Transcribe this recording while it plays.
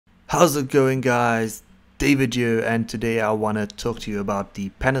How's it going, guys? David here, and today I want to talk to you about the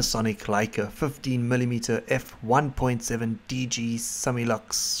Panasonic Leica 15mm f1.7 DG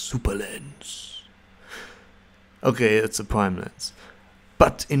Summilux super lens. Okay, it's a prime lens,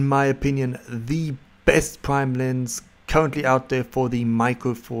 but in my opinion the best prime lens currently out there for the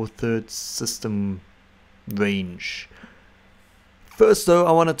micro four thirds system range. First though,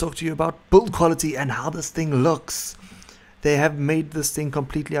 I want to talk to you about build quality and how this thing looks. They have made this thing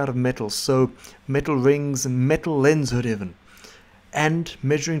completely out of metal, so metal rings and metal lens hood even, and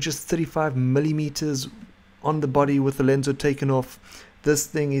measuring just 35mm on the body with the lens hood taken off. This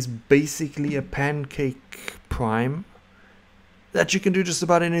thing is basically a pancake prime that you can do just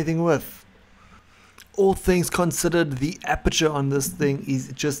about anything with. All things considered, the aperture on this thing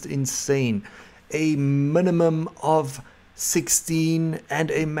is just insane. A minimum of 16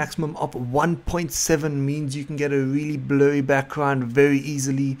 and a maximum of 1.7 means you can get a really blurry background very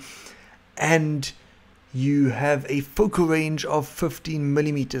easily, and you have a focal range of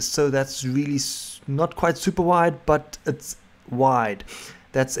 15mm, so that's really not quite super wide, but it's wide.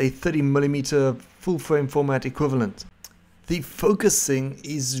 That's a 30mm full frame format equivalent. The focusing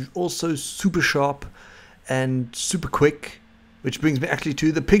is also super sharp and super quick, which brings me actually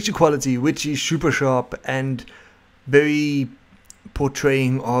to the picture quality, which is super sharp and very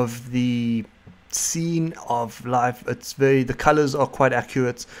portraying of the scene of life. It's very, the colors are quite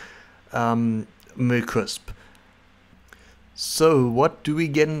accurate, very crisp. So what do we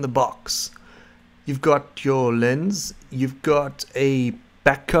get in the box? You've got your lens, you've got a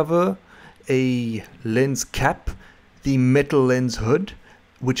back cover, a lens cap, the metal lens hood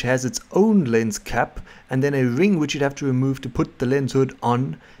which has its own lens cap, and then a ring which you'd have to remove to put the lens hood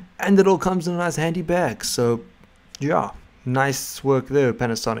on, and it all comes in a nice handy bag. So yeah, nice work there,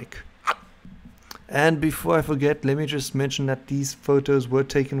 Panasonic. And before I forget, let me just mention that these photos were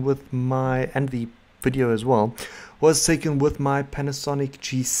taken with my, and the video as well, was taken with my Panasonic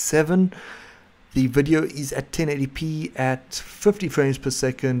G7. The video is at 1080p at 50 frames per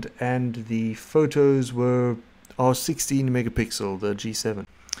second, and the photos are 16 megapixel, the G7.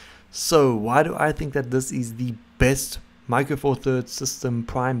 So why do I think that this is the best micro four thirds system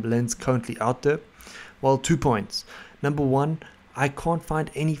prime lens currently out there? Well, 2 points. Number one, I can't find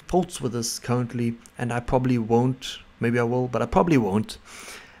any faults with this currently, and I probably won't. Maybe I will, but I probably won't.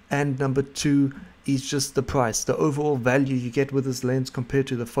 And number two is just the price. The overall value you get with this lens compared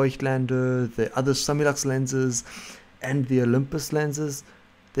to the Feuchtlander, the other Summilux lenses, and the Olympus lenses,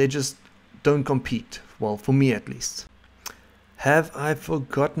 they just don't compete. Well, for me at least. Have I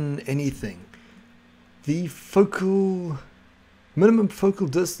forgotten anything? The minimum focal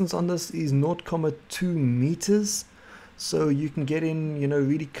distance on this is 0.2 meters, so you can get in,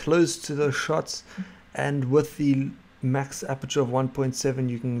 really close to those shots, and with the max aperture of 1.7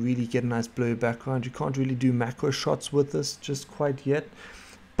 you can really get a nice blurry background. You can't really do macro shots with this just quite yet,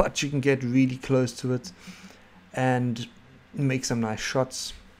 but you can get really close to it and make some nice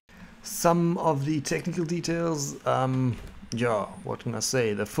shots. Some of the technical details, yeah, what can I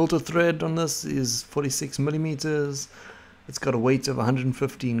say? The filter thread on this is 46mm. It's got a weight of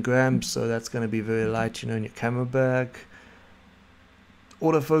 115 grams, so that's going to be very light, in your camera bag.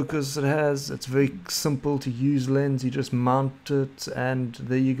 Autofocus it has. It's very simple to use lens. You just mount it and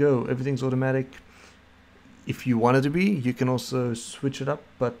there you go. Everything's automatic. If you want it to be, you can also switch it up,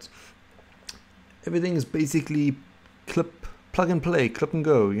 but everything is basically plug and play, clip and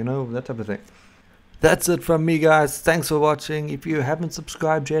go, that type of thing. That's it from me, guys. Thanks for watching. If you haven't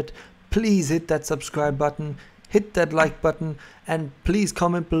subscribed yet, please hit that subscribe button, hit that like button, and please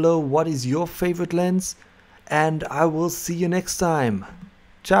comment below what is your favorite lens, and I will see you next time.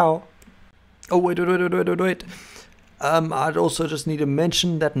 Ciao. Oh, wait. I'd also just need to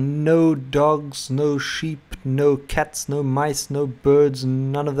mention that no dogs, no sheep, no cats, no mice, no birds,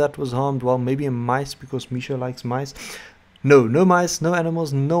 none of that was harmed. Well, maybe a mice, because Mischa likes mice. No mice, no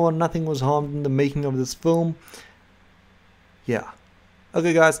animals, nothing was harmed in the making of this film. Yeah.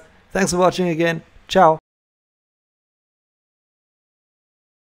 Okay, guys. Thanks for watching again. Ciao.